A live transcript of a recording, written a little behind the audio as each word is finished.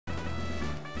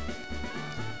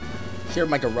Here at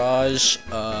my garage,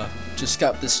 just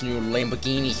got this new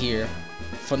Lamborghini here.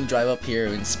 Fun to drive up here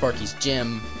in Sparky's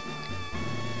gym.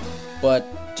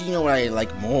 But do you know what I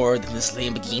like more than this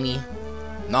Lamborghini?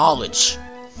 Knowledge.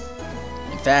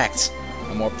 In fact,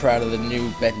 I'm more proud of the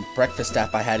new bed and breakfast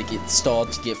app I had to get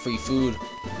installed to get free food,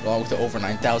 along with the over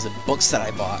 9,000 books that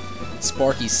I bought.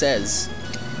 Sparky says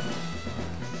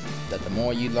that the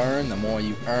more you learn, the more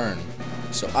you earn.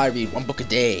 So I read 1 book a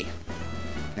day.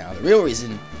 Now, the real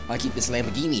reason I keep this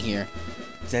Lamborghini here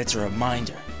is that it's a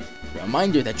reminder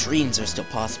that dreams are still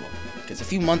possible. Because a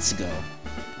few months ago,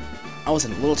 I was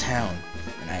in a little town,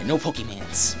 and I had no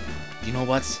Pokemans. You know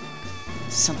what?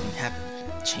 Something happened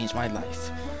that changed my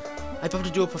life. I bumped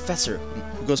into a professor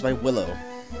who goes by Willow,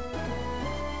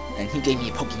 and he gave me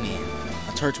a Pokemon,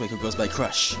 a Turtwig who goes by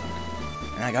Crush,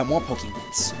 and I got more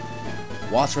Pokemons.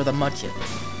 Water the Mudkip,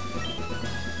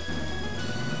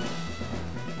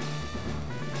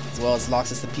 as well as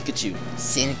Loxus the Pikachu,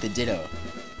 Sonic the Ditto,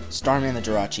 Starman the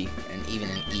Jirachi, and even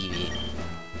an Eevee.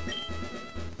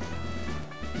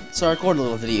 So I recorded a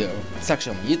little video. It's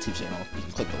actually on my YouTube channel. You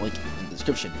can click the link in the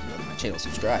description and go to my channel,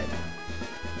 subscribe,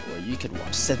 where you could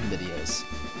watch 7 videos.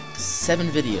 7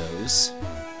 videos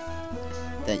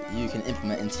that you can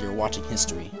implement into your watching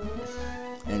history,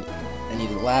 and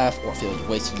either laugh or feel you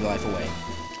wasted your life away.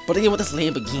 But again, with this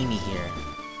Lamborghini here,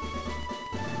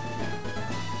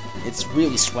 it's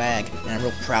really swag, and I'm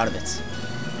real proud of it.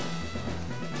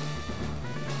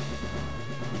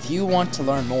 If you want to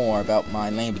learn more about my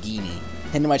Lamborghini,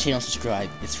 head to my channel and subscribe.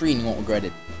 It's free and you won't regret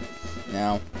it.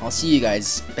 Now, I'll see you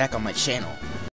guys back on my channel.